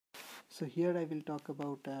So here I will talk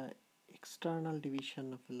about external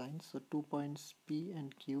division of a line. So 2 points P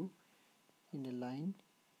and Q in a line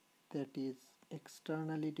that is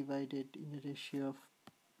externally divided in a ratio of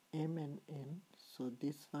M and N. So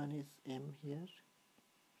this one is M here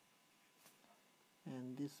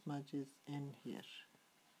and this much is N here.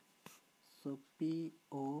 So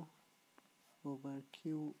PO over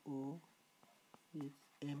QO is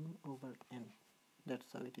M over N.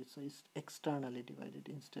 That's how it is. So it's externally divided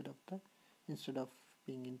instead of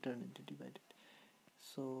being internally divided.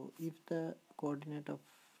 So if the coordinate of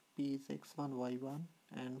P is x1 y1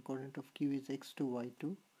 and coordinate of Q is x2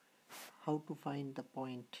 y2, how to find the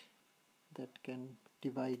point that can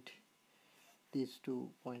divide these 2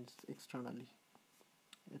 points externally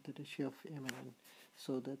at the ratio of M and N?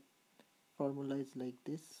 So the formula is like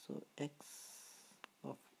this. So x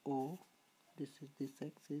of O, this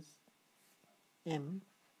x is M,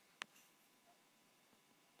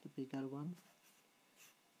 the bigger one,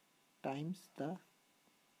 times the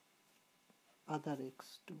other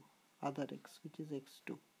x which is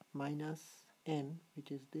x2, minus N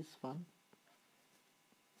which is this one,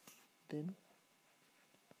 then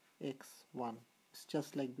x1. It's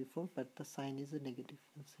just like before, but the sign is a negative,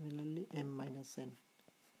 and similarly M minus N.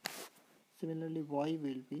 Similarly y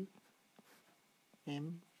will be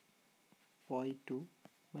M y2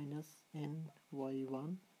 minus N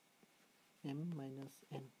y1 M minus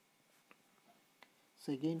N.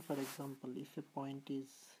 So again, for example, if a point is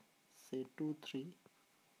say 2 3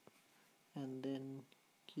 and then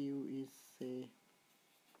Q is say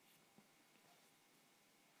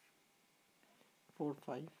 4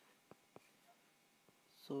 5,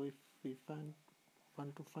 so if we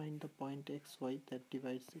want to find the point xy that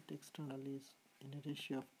divides it externally is in a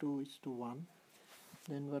ratio of 2:1,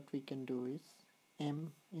 then what we can do is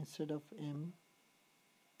M, instead of M,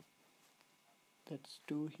 that's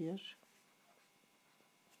 2 here,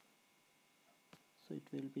 so it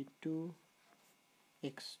will be 2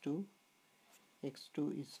 x2.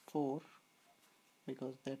 x2 is 4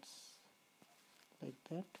 because that's like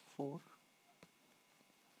that, 4.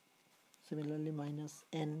 Similarly minus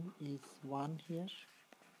N is 1 here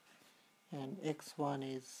and x1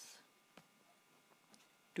 is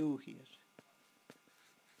 2 here.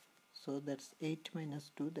 So that's 8 minus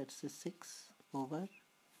 2, that's a 6 over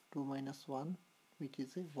 2 minus 1, which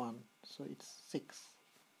is a 1. So it's 6.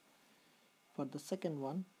 For the second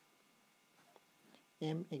one,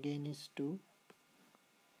 M again is 2,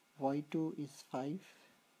 y2 is 5,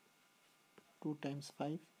 2 times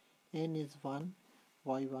 5, N is 1,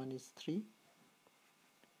 y1 is 3,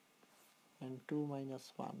 and 2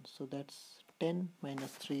 minus 1. So that's 10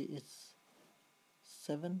 minus 3 is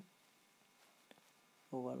 7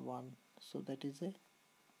 over 1. So that is a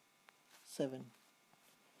 7.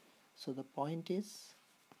 So the point is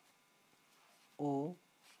O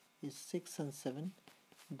is 6 and 7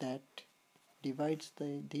 that divides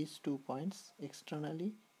these 2 points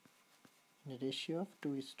externally in a ratio of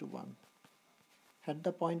 2:1. Had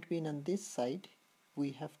the point been on this side,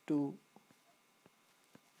 we have to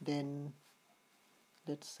then,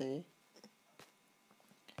 let's say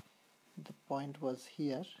the point was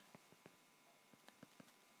here,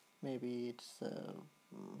 maybe it's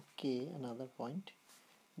K, another point,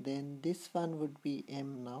 then this one would be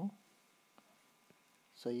M now.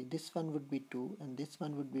 So this one would be 2 and this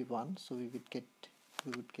one would be 1, so we would get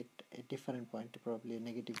a different point, probably a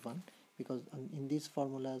 -1, because in these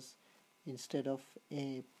formulas instead of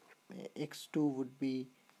x2 would be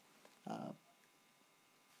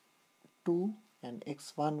 2 and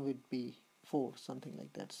x1 would be 4, something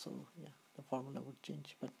like that. So yeah, the formula would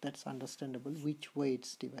change, but that's understandable which way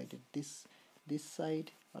it's divided, this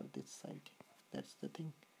side or this side. That's the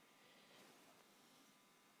thing.